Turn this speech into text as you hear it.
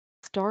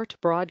Start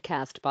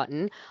Broadcast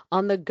button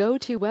on the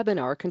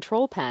GoToWebinar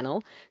control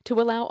panel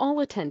to allow all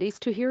attendees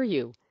to hear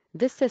you.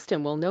 This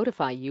system will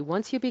notify you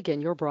once you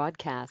begin your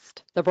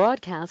broadcast. The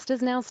broadcast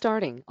is now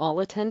starting. All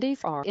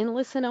attendees are in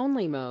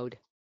listen-only mode.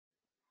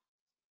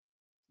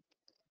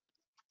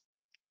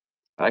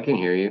 I can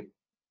hear you.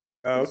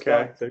 Oh,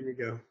 okay, there you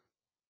go.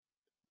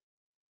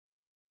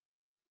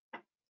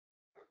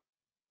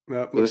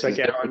 Well, looks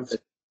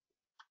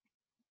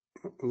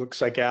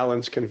like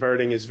Alan's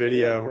converting his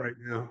video right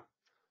now.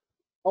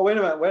 Oh, wait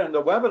a minute.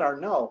 The webinar,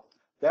 no.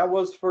 That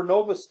was for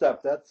Nova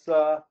Step. That's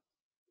for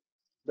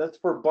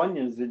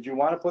bunions. Did you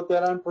want to put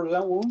that on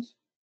Present Wounds?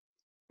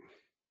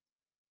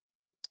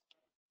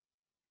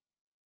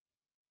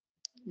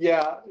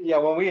 Yeah.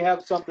 When we have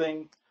a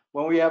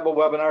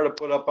webinar to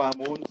put up on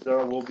wounds,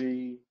 there will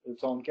be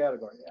its own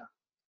category.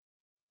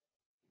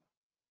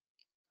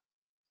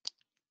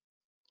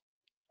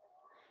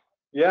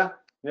 Yeah.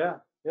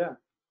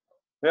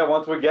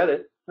 Once we get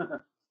it,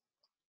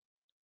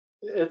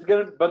 it's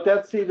gonna. But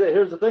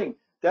here's the thing.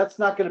 That's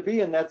not going to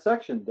be in that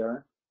section,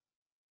 Darren.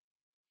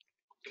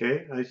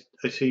 Okay, I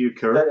see you,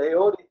 Kurt. That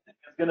AOD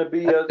is going to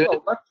be a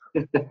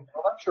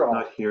lecture. I'm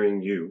not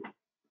hearing you.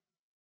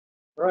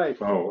 Right.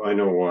 Oh, I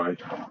know why.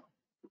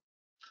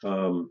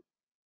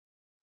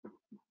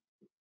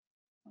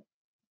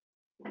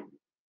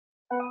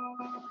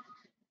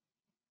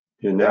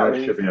 Yeah, now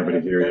I should be able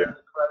to hear you.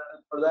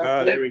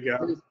 Oh, there we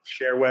go.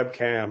 Share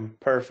webcam.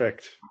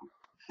 Perfect.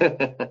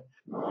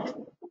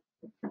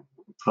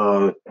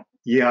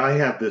 Yeah, I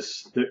have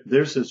this.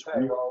 There's this.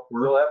 Okay, well,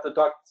 we'll have to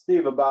talk to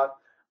Steve about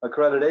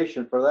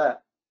accreditation for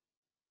that.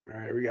 All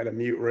right, we got to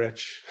mute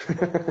Rich.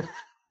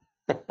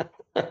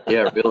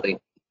 Yeah, really.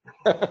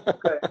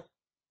 Okay.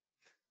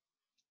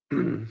 All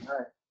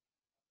right.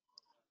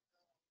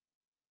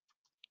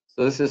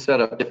 So this is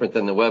set up different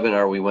than the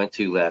webinar we went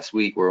to last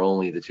week, where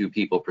only the two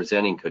people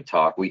presenting could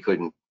talk. We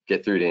couldn't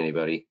get through to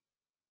anybody.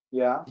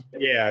 Yeah.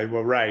 Yeah,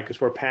 well, right,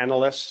 because we're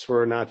panelists.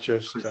 We're not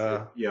just.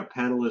 Yeah,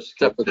 panelists.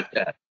 Except for the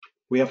chat.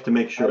 We have to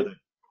make sure that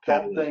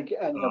don't think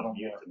any of them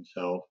mute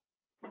themselves.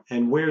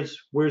 And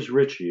where's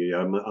Richie?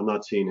 I'm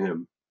not seeing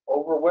him.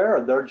 Over where?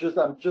 I'm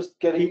just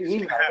getting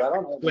emails. I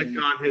don't have click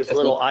on his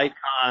little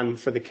icon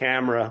for the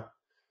camera.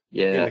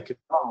 Yeah. Okay.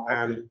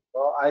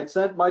 Well, I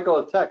sent Michael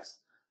a text.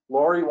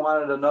 Lori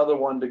wanted another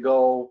one to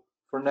go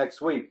for next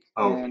week,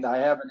 and I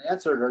haven't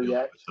answered her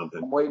yet.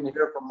 I'm waiting to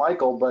hear from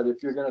Michael. But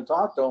if you're going to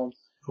talk to him,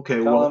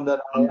 tell him that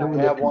I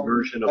have one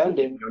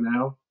pending.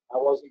 Now. I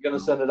wasn't going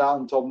to send it out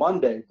until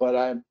Monday, but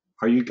I'm.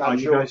 Are you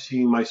guys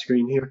seeing my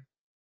screen here?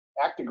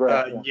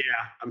 Actograph. Yeah,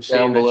 I'm seeing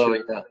down below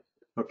it. Yeah.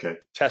 Okay.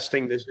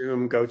 Testing the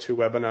Zoom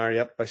GoToWebinar.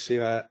 Yep, I see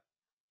that.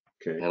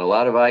 Okay. And a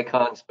lot of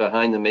icons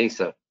behind the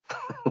Mesa.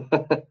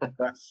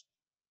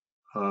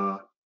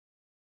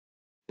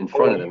 In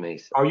front of the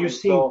Mesa. Are you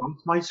seeing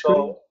my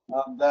screen?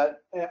 That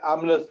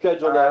I'm going to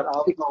schedule that.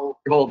 I'll go.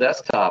 Your whole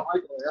desktop.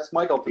 Ask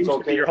Michael if it's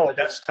okay. Your whole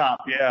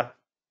desktop, yeah.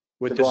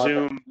 With the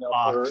Zoom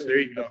box. There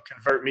you go.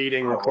 Convert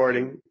meeting,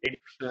 recording,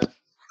 80%.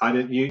 I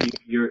didn't.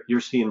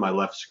 You're seeing my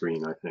left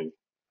screen, I think.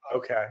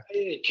 Okay.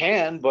 It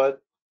can,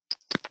 but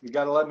you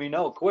got to let me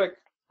know quick.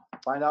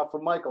 Find out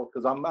from Michael,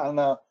 because I'm on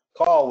the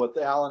call with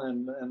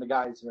Alan and the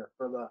guys here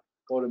for the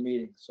GoTo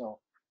meeting. So.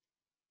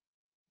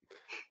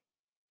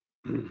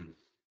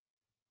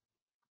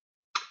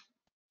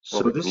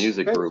 So this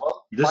music group.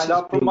 Well, find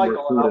out from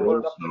Michael, and I'll put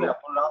it up today. I'll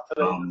put it out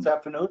today this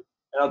afternoon,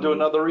 and I'll do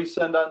another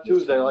resend on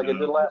Tuesday, like I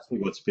did last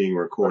week. What's being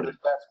recorded?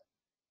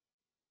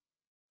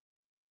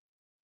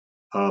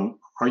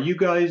 Are you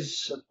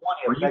guys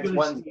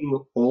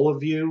seeing all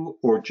of you,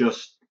 or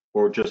just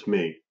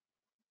me?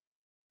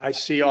 I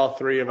see all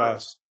three of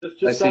us.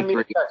 Just send me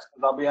a text,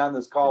 because I'll be on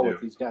this call with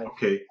these guys.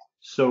 Okay.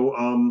 So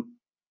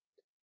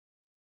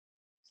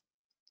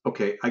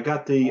okay, I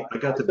got the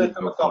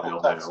video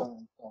file now.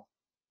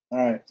 All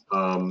right.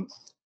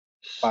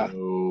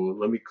 So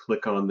let me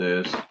click on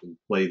this and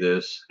play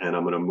this, and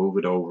I'm going to move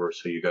it over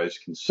so you guys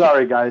can see.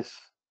 Sorry, guys.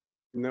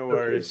 No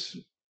worries.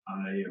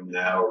 I am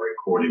now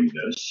recording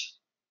this.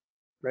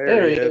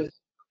 There he is.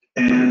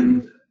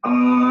 And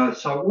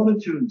so I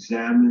wanted to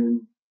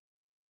examine.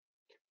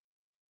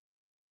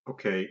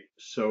 Okay,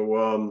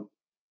 so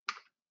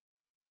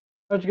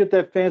how'd you get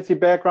that fancy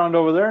background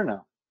over there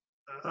now?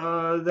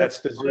 That's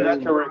the Zoom.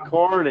 That's a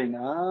recording.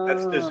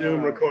 That's the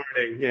Zoom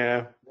recording.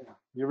 Yeah.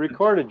 You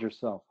recorded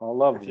yourself. I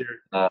love your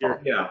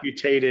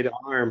amputated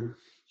arm.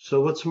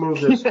 So let's move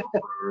this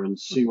over and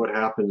see what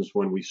happens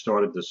when we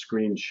started the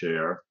screen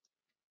share.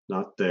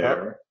 Not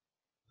there.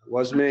 It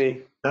was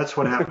me. That's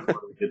what happened when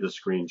we did the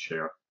screen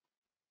share.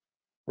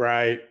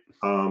 Right.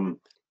 So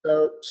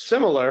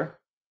similar.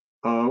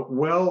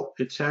 Well,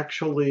 it's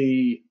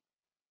actually.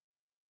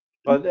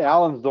 But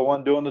Alan's the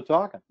one doing the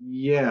talking.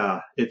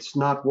 Yeah, it's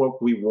not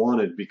what we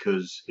wanted,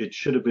 because it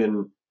should have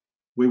been.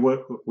 We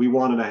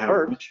wanted to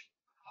have.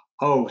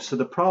 Oh, so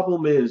the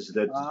problem is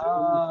that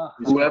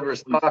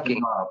whoever's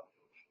talking,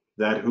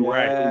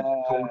 whoever's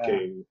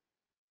talking,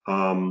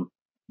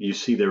 you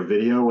see their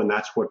video, and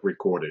that's what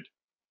recorded.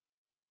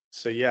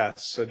 So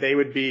yes, so they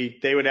would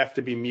have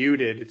to be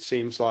muted, it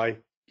seems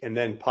like, and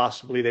then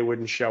possibly they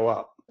wouldn't show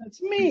up.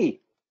 That's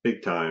me.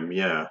 Big time,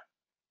 yeah.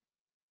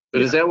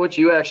 But is that what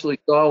you actually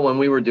saw when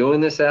we were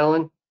doing this,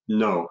 Alan?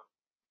 No,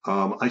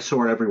 I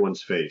saw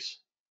everyone's face.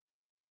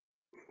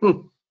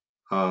 Hmm.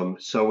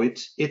 So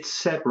it's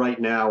set right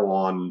now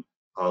on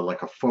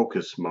like a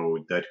focus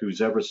mode that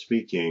who's ever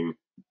speaking,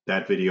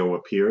 that video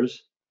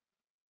appears.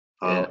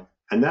 Yeah.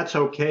 And that's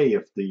okay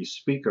if the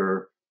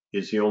speaker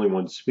is the only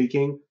one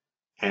speaking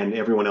and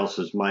everyone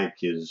else's mic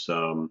is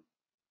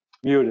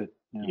Muted.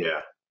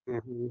 yeah.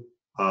 Mm-hmm.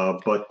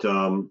 But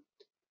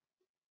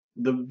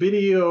the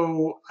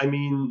video, I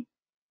mean,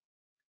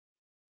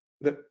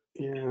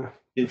 Yeah.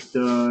 it's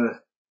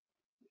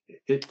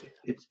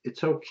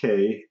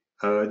okay.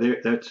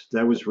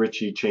 That was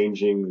Richie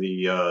changing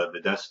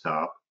the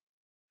desktop,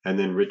 and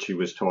then Richie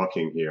was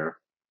talking here.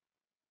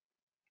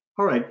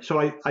 All right, so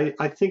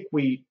I think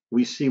we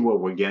see what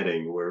we're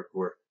getting.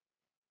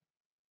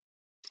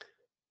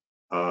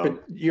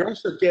 But you're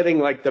also getting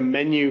like the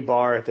menu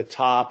bar at the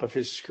top of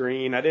his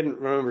screen. I didn't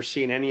remember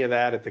seeing any of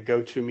that at the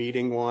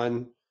GoToMeeting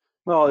one.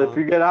 Well, if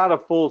you get out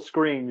of full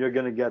screen, you're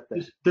going to get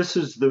that. This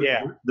is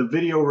the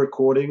video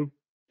recording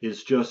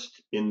is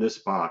just in this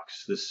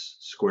box, this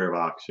square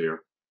box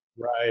here.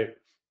 Right.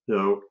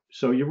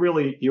 So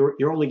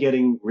you're only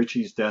getting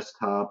Richie's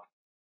desktop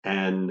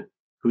and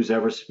who's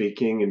ever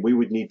speaking, and we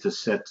would need to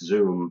set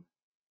Zoom.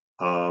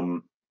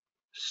 Well,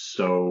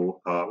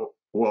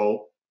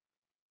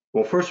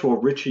 first of all,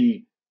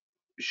 Richie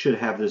should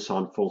have this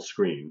on full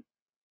screen.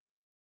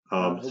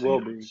 So It you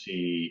will don't be.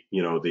 see,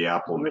 the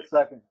Apple. Wait a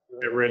second.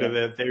 Get rid of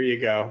it. There you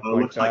go.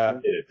 Looks like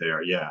you did it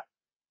there, yeah.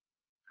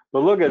 But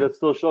look at it,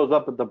 still shows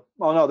up at the.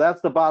 Oh no,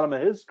 that's the bottom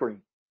of his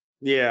screen.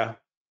 Yeah.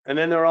 And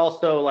then they're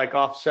also like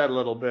offset a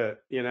little bit.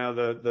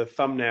 The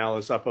thumbnail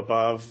is up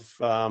above.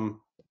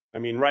 I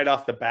mean, right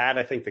off the bat,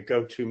 I think the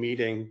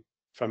GoToMeeting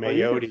from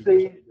AOD is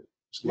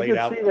laid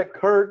out. You can see that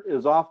Kurt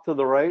is off to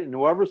the right, and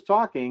whoever's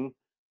talking,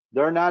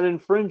 they're not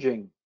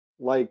infringing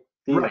like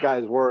these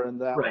guys were in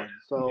that one.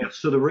 So, yeah,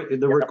 so the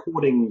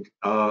recording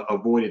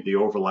avoided the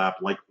overlap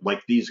like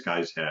these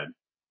guys had.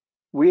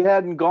 We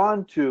hadn't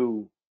gone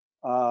to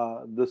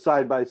the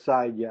side by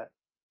side yet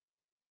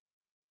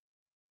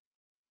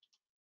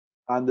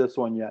on this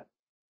one yet.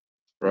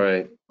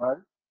 Right. Right.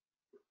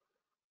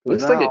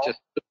 Looks like it just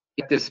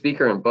took the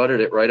speaker and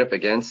buttered it right up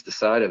against the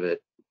side of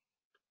it.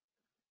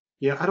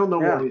 Yeah, I don't know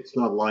why it's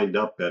not lined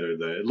up better.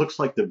 It looks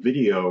like the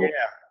video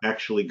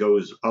actually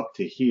goes up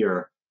to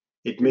here.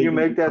 Can you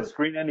make that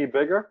screen any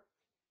bigger?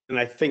 And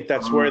I think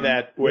that's where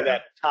that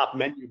top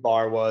menu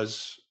bar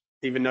was.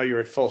 Even though you're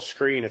at full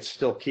screen, it's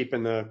still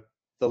keeping the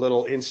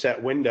little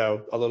inset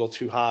window a little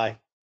too high.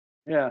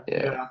 Yeah.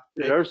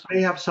 It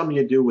may have something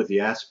to do with the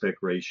aspect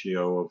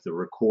ratio of the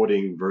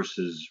recording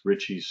versus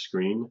Richie's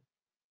screen.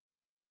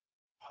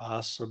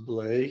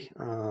 Possibly.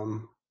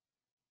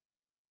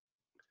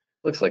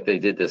 Looks like they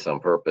did this on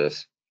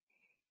purpose.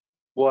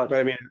 What? But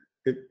I mean,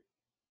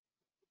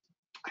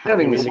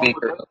 having the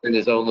speaker up in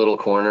his own little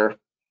corner.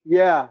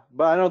 Yeah,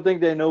 but I don't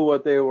think they knew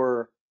what they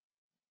were.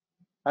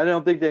 I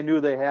don't think they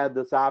knew they had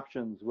this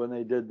options when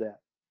they did that.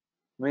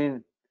 I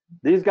mean,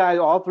 these guys,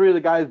 all three of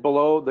the guys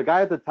below, the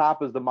guy at the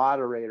top is the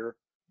moderator,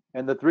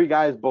 and the three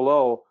guys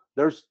below,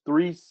 there's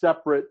three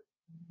separate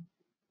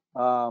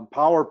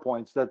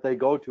PowerPoints that they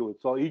go to.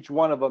 So each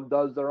one of them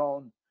does their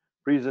own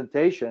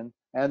presentation,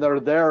 and they're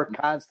there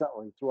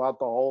constantly throughout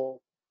the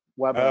whole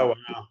webinar. Oh,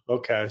 wow.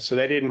 Okay. So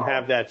they didn't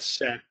have that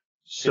set.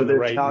 So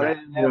they're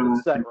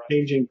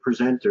changing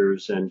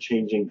presenters and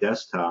changing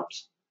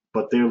desktops,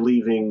 but they're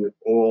leaving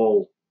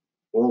all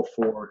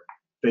four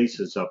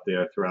faces up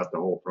there throughout the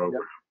whole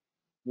program.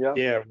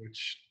 Yeah.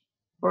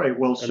 All right.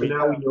 Well, so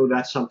now we know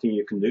that's something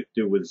you can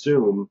do with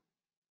Zoom,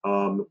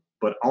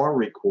 but our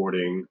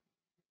recording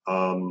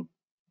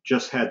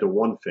just had the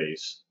one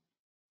face,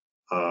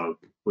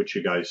 which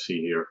you guys see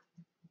here.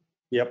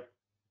 Yep.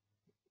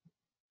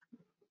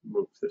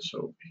 Move this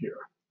over here.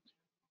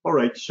 All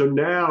right, so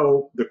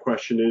now the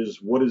question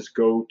is, what is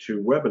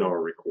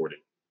GoToWebinar recording?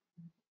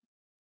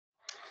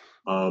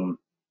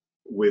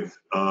 With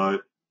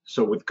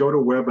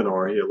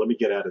GoToWebinar here, let me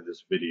get out of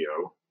this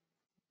video.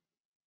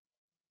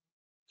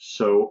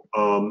 So,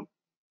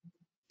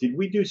 did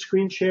we do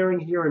screen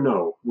sharing here or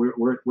no?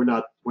 We're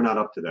not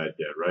up to that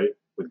yet, right?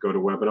 With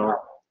GoToWebinar.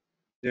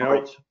 Yeah. All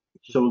right.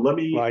 So let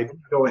me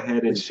go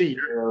ahead and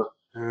share.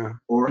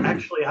 Or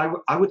actually,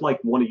 I would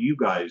like one of you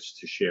guys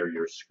to share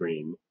your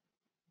screen.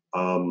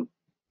 And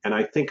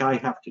I think I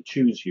have to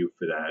choose you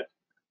for that.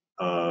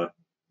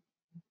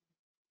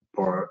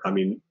 Or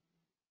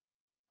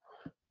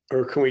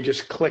can we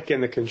just click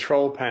in the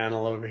control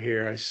panel over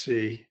here? I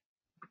see.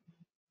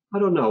 I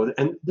don't know.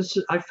 And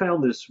I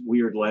found this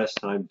weird last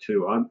time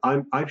too.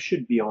 I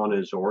should be on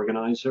as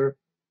organizer.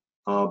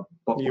 But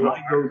when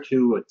I go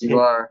to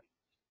attend,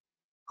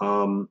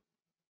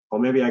 or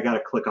maybe I got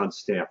to click on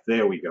staff.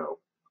 There we go.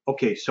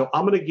 Okay, so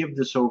I'm going to give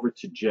this over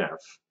to Jeff.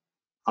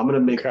 I'm going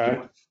to make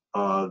Jeff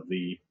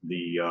the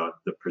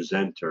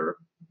presenter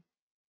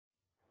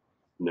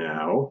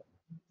now.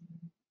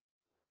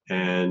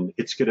 and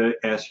it's going to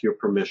ask your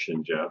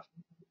permission, Jeff.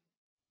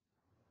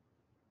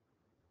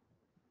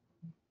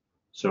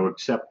 So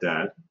accept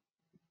that.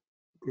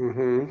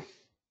 Mm-hmm.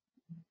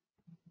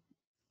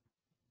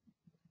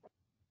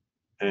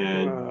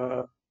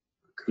 And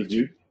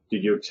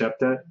did you accept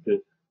that?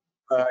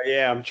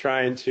 Yeah, I'm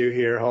trying to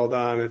here. Hold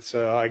on. It's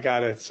I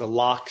got it. It's a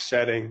lock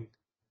setting.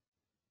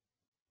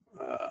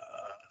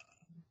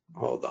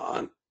 Hold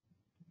on.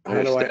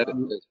 How do I?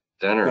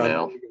 Center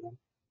now.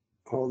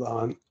 Hold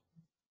on.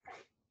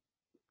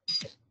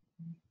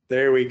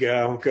 There we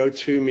go.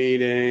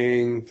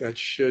 GoToMeeting. That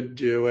should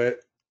do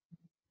it.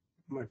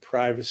 My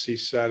privacy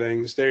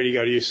settings. There you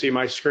go. Do you see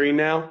my screen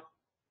now?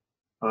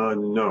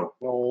 No.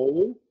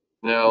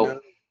 No.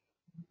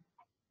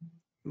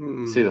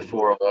 See the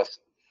four of us.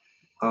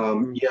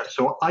 Yeah.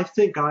 So I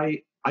think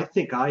I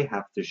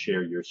have to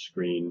share your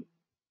screen.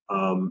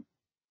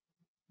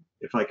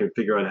 If I can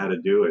figure out how to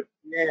do it.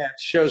 Yeah, it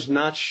shows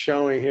not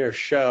showing here.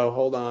 Show.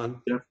 Hold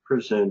on. Jeff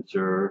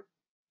presenter.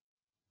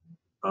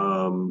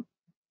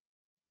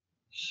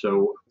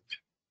 So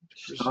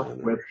stop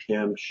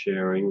webcam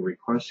sharing.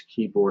 Request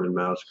keyboard and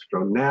mouse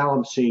control. Now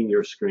I'm seeing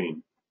your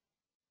screen.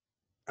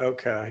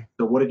 Okay.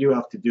 So what did you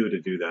have to do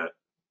that?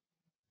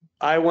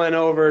 I went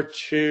over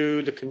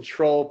to the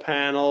control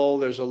panel.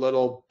 There's a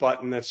little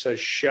button that says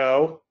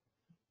show,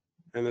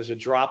 and there's a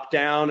drop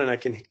down, and I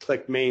can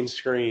click main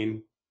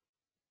screen.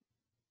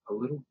 A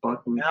little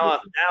button.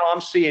 Now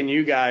I'm seeing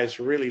you guys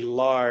really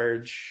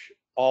large,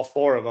 all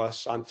four of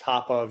us on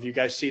top of. You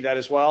guys see that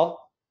as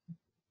well?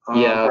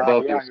 Yeah,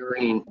 above your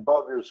screen.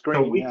 Above your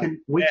screen. So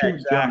we can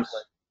adjust.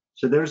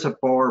 So there's a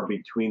bar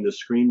between the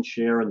screen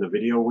share and the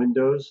video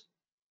windows,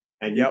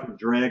 and you can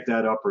drag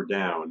that up or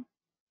down.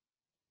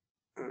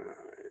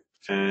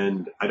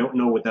 And I don't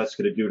know what that's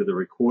going to do to the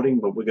recording,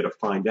 but we're going to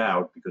find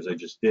out because I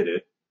just did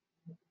it.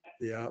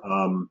 Yeah.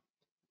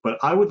 But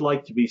I would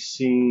like to be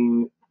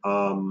seeing.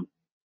 I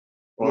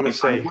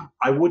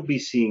would be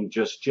seeing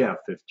just Jeff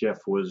if Jeff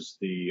was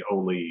the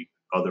only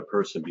other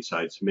person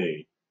besides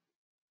me.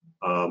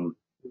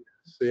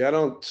 See, I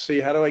don't see.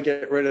 How do I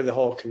get rid of the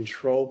whole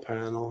control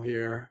panel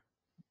here?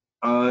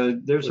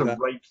 There's a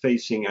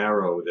right-facing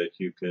arrow that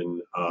you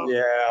can.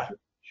 Yeah.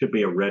 Should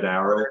be a red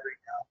arrow. There we go.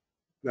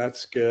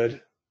 That's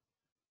good.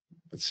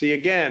 But see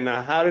again,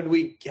 how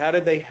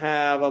did they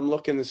have? I'm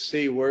looking to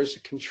see where's the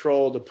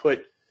control to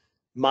put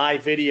my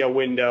video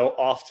window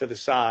off to the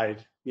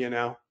side. You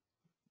know.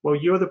 Well,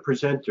 you're the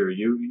presenter.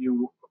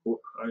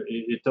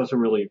 It doesn't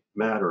really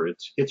matter.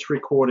 It's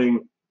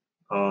recording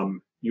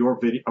your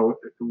video.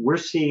 We're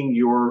seeing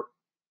your.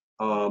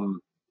 Maybe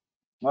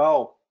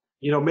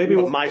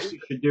what we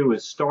should do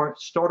is start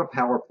a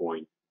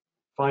PowerPoint.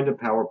 Find a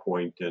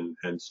PowerPoint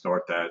and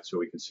start that so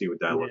we can see what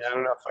that looks like. I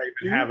don't know if I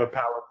even have a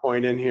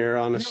PowerPoint in here,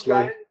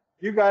 honestly.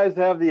 You guys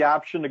have the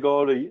option to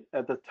go to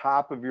at the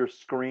top of your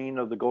screen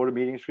of the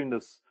GoToMeeting screen to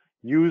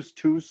use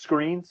two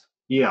screens.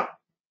 Yeah,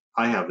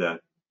 I have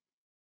that.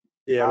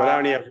 Yeah, but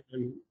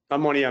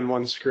I'm only on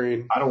one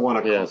screen. I don't want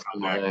to click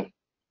on that.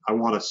 I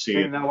want to see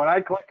it. Now, when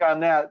I click on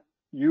that,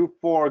 you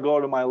four go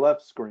to my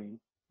left screen.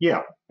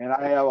 Yeah. And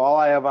all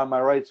I have on my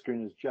right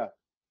screen is Jeff.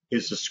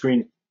 Is the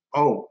screen?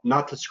 Oh,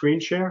 not the screen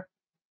share?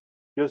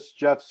 Just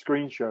Jeff's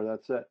screen share.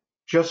 That's it.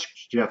 Just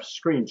Jeff's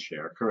screen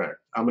share. Correct.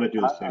 I'm going to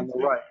do the same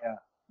thing. Right.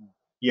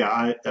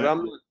 Yeah.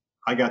 Yeah.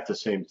 I got the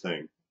same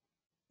thing.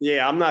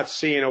 Yeah, I'm not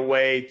seeing a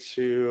way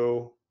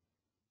to.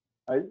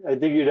 I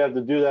think you'd have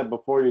to do that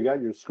before you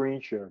got your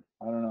screen shared.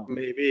 I don't know.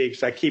 Maybe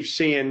because I keep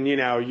seeing,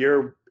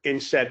 your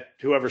inset,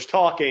 whoever's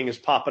talking is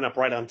popping up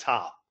right on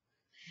top.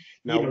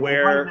 Now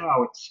right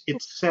now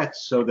it's set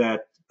so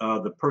that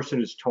the person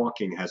who's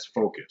talking has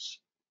focus.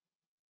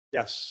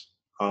 Yes.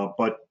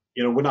 But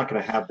we're not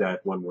going to have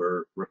that when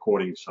we're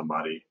recording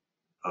somebody.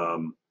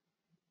 We'll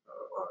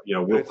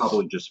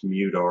probably just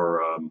mute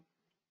our.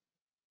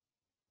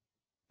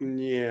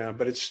 Yeah,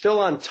 but it's still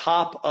on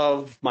top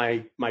of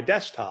my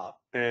desktop.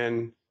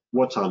 And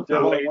what's on top? Do you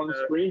have only one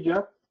screen,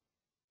 Jeff?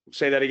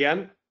 Say that again?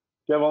 Do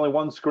you have only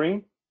one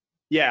screen?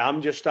 Yeah,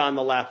 I'm just on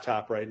the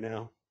laptop right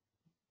now.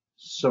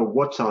 So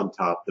what's on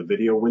top? The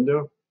video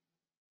window?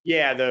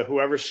 Yeah, the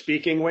whoever's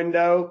speaking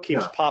window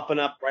keeps popping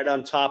up right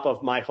on top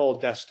of my whole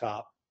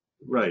desktop.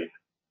 Right.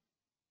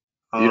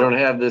 You don't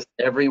have this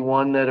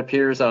everyone that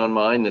appears on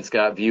mine that's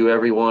got view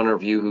everyone or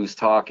view who's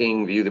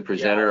talking, view the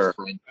presenter or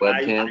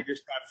webcam?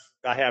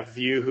 I have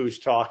view who's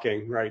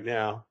talking right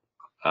now.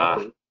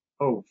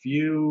 Oh,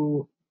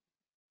 view.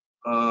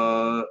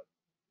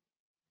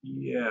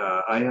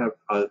 Yeah, I have.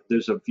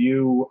 There's a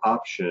view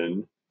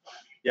option.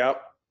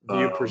 Yep.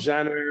 View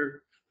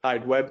presenter,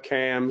 hide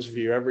webcams,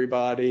 view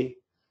everybody.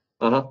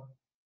 Uh-huh.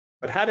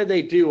 But how did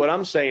they do? What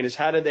I'm saying is,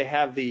 how did they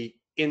have the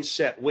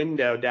inset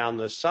window down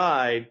the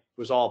side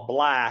was all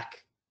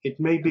black? It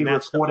may be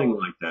recording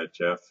like that,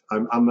 Jeff.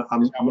 I'm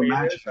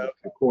imagining it's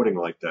recording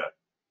like that.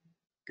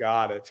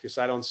 Got it, because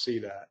I don't see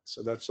that.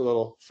 So that's a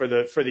little for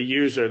the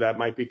user that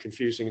might be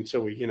confusing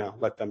until we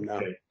let them know.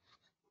 Okay.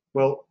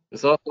 Well,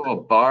 there's also a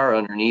bar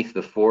underneath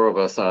the four of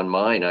us on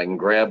mine. I can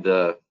grab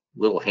the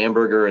little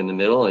hamburger in the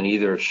middle and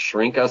either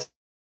shrink us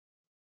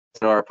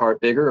webinar part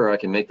bigger, or I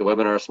can make the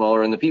webinar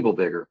smaller and the people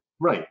bigger.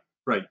 Right,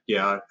 right.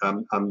 Yeah,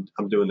 I'm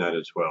doing that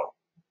as well.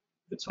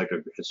 It's like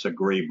it's a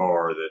gray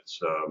bar that's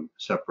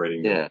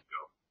separating the Yeah.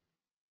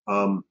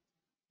 window.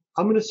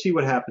 I'm going to see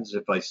what happens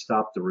if I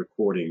stop the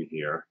recording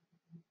here.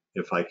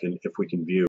 If we can view.